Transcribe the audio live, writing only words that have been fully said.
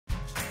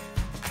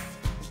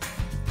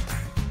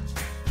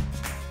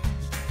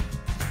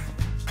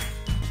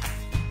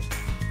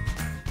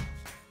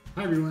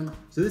Hi everyone.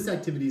 So this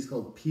activity is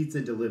called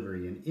pizza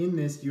delivery, and in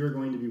this you're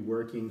going to be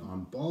working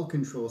on ball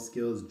control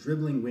skills,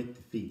 dribbling with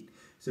the feet.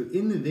 So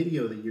in the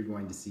video that you're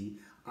going to see,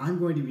 I'm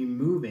going to be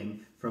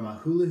moving from a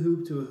hula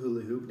hoop to a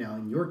hula hoop. Now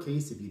in your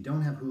case, if you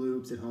don't have hula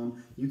hoops at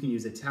home, you can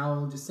use a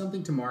towel, just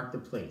something to mark the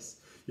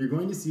place. You're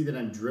going to see that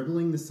I'm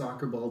dribbling the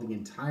soccer ball the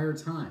entire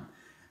time.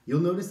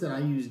 You'll notice that I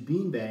used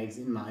beanbags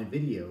in my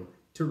video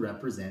to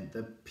represent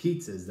the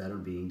pizzas that are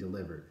being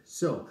delivered.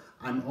 So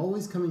I'm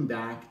always coming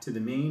back to the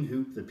main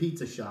hoop, the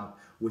pizza shop,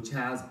 which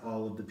has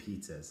all of the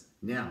pizzas.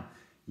 Now,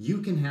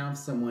 you can have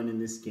someone in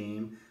this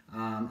game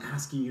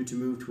asking you to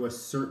move to a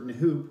certain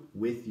hoop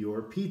with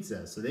your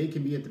pizza. So they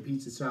can be at the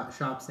pizza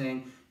shop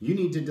saying, you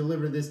need to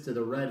deliver this to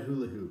the red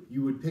hula hoop.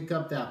 You would pick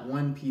up that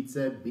one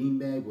pizza,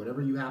 beanbag,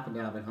 whatever you happen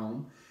to have at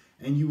home,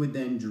 and you would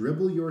then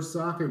dribble your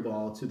soccer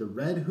ball to the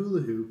red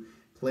hula hoop,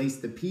 place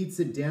the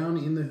pizza down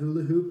in the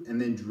hula hoop,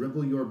 and then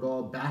dribble your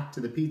ball back to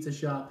the pizza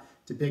shop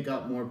to pick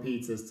up more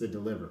pizzas to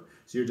deliver.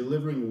 So you're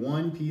delivering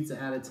one pizza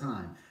at a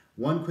time.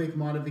 One quick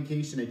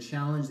modification, a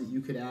challenge that you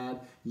could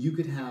add, you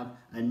could have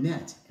a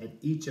net at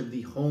each of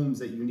the homes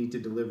that you need to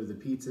deliver the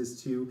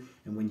pizzas to,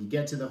 and when you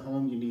get to the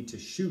home, you need to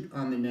shoot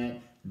on the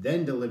net,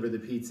 then deliver the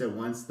pizza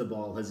once the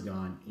ball has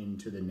gone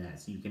into the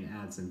net. So you can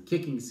add some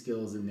kicking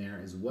skills in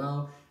there as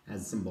well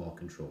as some ball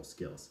control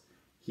skills.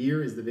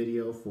 Here is the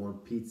video for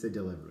pizza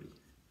delivery.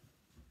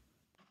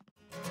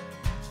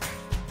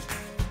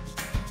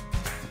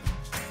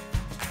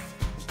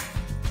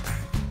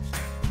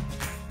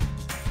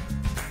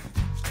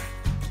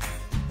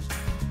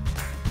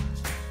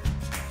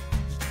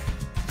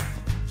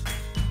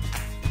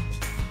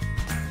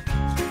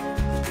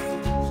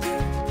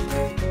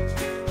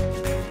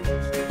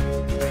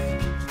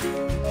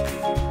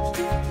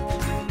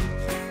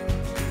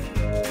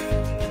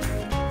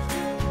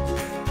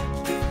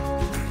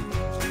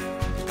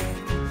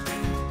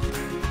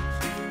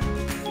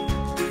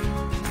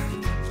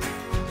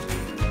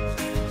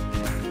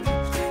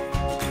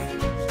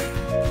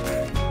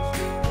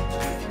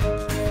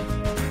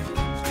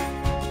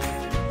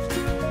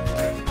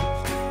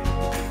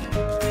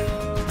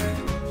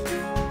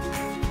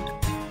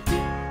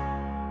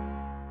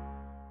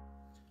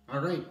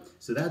 Alright,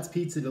 so that's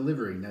pizza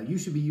delivery. Now you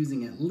should be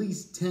using at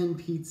least 10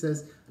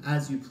 pizzas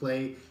as you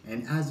play,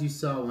 and as you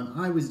saw when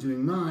I was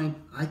doing mine,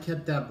 I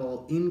kept that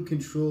ball in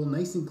control,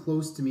 nice and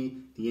close to me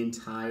the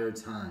entire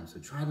time. So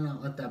try to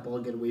not let that ball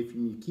get away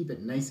from you. Keep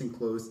it nice and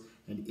close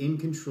and in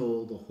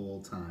control the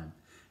whole time.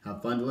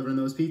 Have fun delivering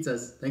those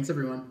pizzas. Thanks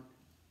everyone.